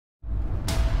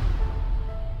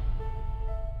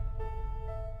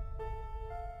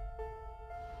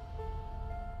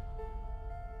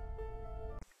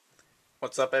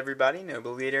What's up everybody,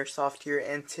 Noble Airsoft here,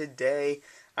 and today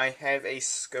I have a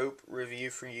scope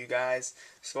review for you guys.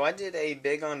 So I did a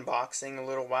big unboxing a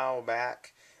little while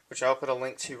back, which I'll put a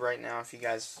link to right now if you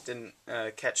guys didn't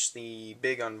catch the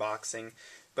big unboxing.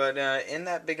 But in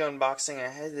that big unboxing I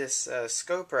had this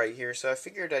scope right here, so I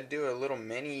figured I'd do a little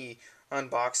mini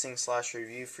unboxing slash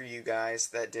review for you guys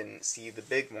that didn't see the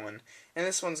big one. And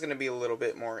this one's going to be a little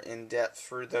bit more in-depth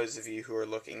for those of you who are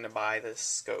looking to buy this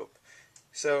scope.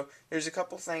 So, there's a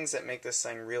couple things that make this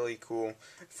thing really cool.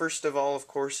 First of all, of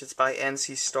course, it's by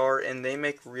NC Star, and they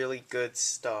make really good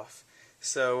stuff.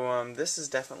 So, this is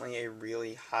definitely a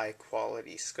really high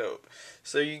quality scope.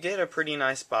 So, you get a pretty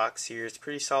nice box here. It's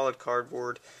pretty solid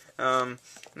cardboard. Now,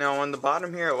 on the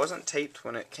bottom here, it wasn't taped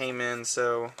when it came in,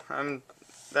 so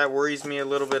that worries me a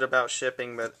little bit about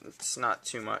shipping, but it's not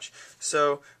too much.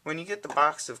 So, when you get the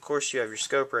box, of course, you have your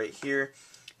scope right here.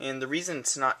 And the reason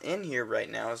it's not in here right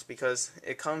now is because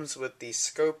it comes with the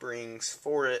scope rings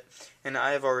for it, and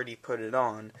I've already put it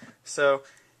on. So,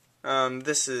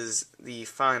 this is the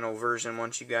final version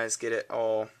once you guys get it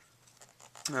all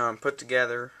put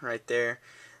together right there.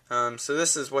 So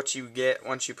this is what you get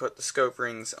once you put the scope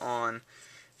rings on.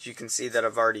 As you can see that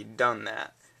I've already done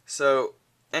that. So,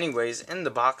 anyways, in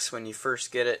the box when you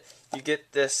first get it, you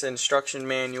get this instruction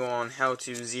manual on how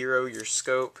to zero your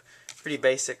scope. Pretty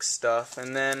basic stuff,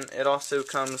 and then it also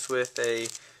comes with a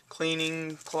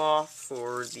cleaning cloth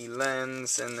for the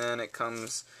lens, and then it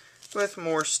comes with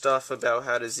more stuff about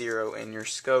how to zero in your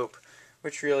scope,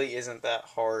 which really isn't that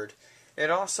hard. It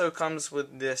also comes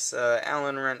with this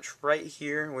Allen wrench right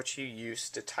here, which you use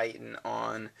to tighten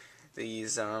on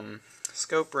these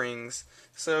scope rings.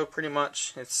 So pretty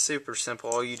much it's super simple.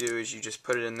 All you do is you just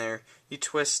put it in there, you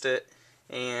twist it,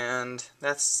 and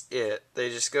that's it.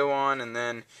 They just go on, and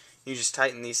then you just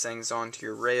tighten these things onto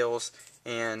your rails,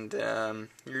 and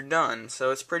you're done. So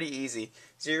it's pretty easy.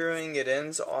 Zeroing it in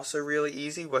is also really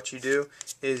easy. What you do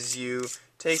is you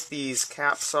take these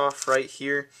caps off right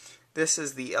here. This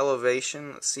is the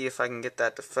elevation. Let's see if I can get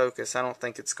that to focus. I don't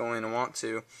think it's going to want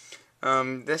to.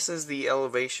 This is the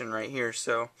elevation right here.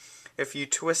 So if you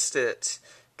twist it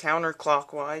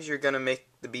counterclockwise, you're going to make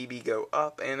the BB go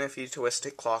up, and if you twist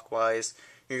it clockwise,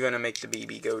 you're going to make the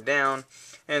BB go down.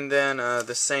 And then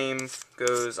the same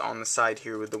goes on the side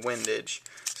here with the windage.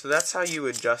 So that's how you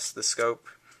adjust the scope.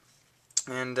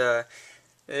 And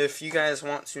if you guys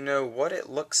want to know what it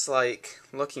looks like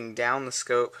looking down the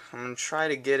scope, I'm going to try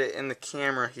to get it in the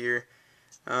camera here.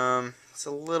 It's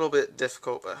a little bit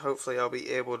difficult, but hopefully I'll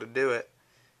be able to do it.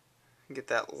 Get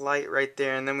that light right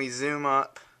there, and then we zoom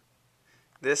up.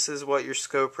 This is what your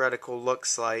scope reticle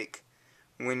looks like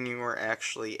when you are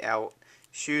actually out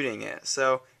shooting it.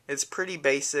 So it's pretty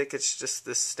basic. It's just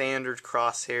the standard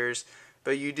crosshairs,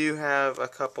 but you do have a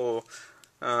couple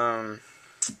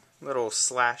little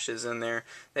slashes in there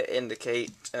that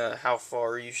indicate how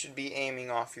far you should be aiming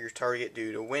off your target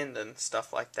due to wind and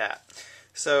stuff like that.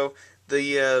 So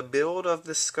the build of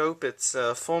the scope, it's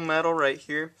full metal right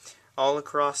here all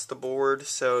across the board,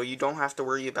 so you don't have to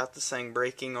worry about this thing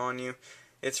breaking on you.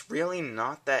 It's really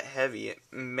not that heavy. It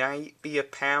might be a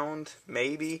pound,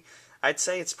 maybe. I'd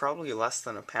say it's probably less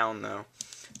than a pound though.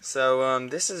 So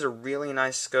this is a really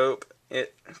nice scope.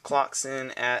 It clocks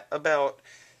in at about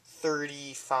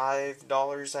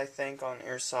 $35 I think on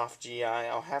Airsoft GI.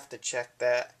 I'll have to check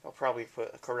that. I'll probably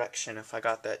put a correction if I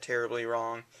got that terribly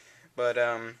wrong. But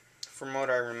from what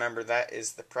I remember, that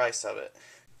is the price of it.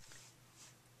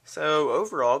 So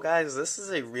overall guys, this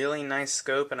is a really nice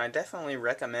scope, and I definitely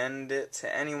recommend it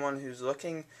to anyone who's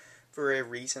looking for a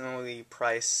reasonably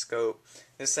priced scope.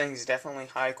 This thing's definitely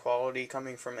high quality,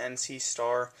 coming from NC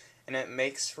Star, and it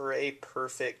makes for a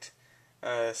perfect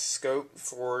scope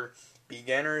for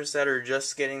beginners that are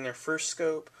just getting their first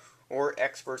scope, or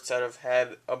experts that have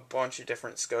had a bunch of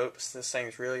different scopes. This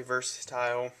thing's really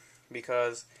versatile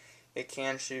because it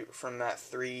can shoot from that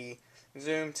 3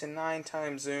 zoom to 9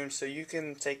 times zoom, so you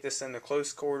can take this into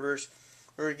close quarters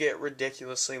or get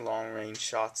ridiculously long range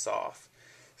shots off.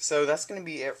 So that's going to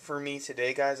be it for me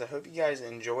today, guys. I hope you guys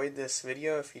enjoyed this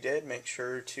video. If you did, make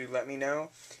sure to let me know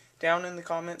down in the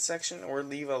comment section or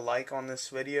leave a like on this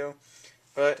video.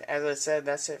 But as I said,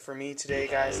 that's it for me today,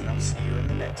 guys, and I'll see you in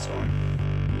the next one.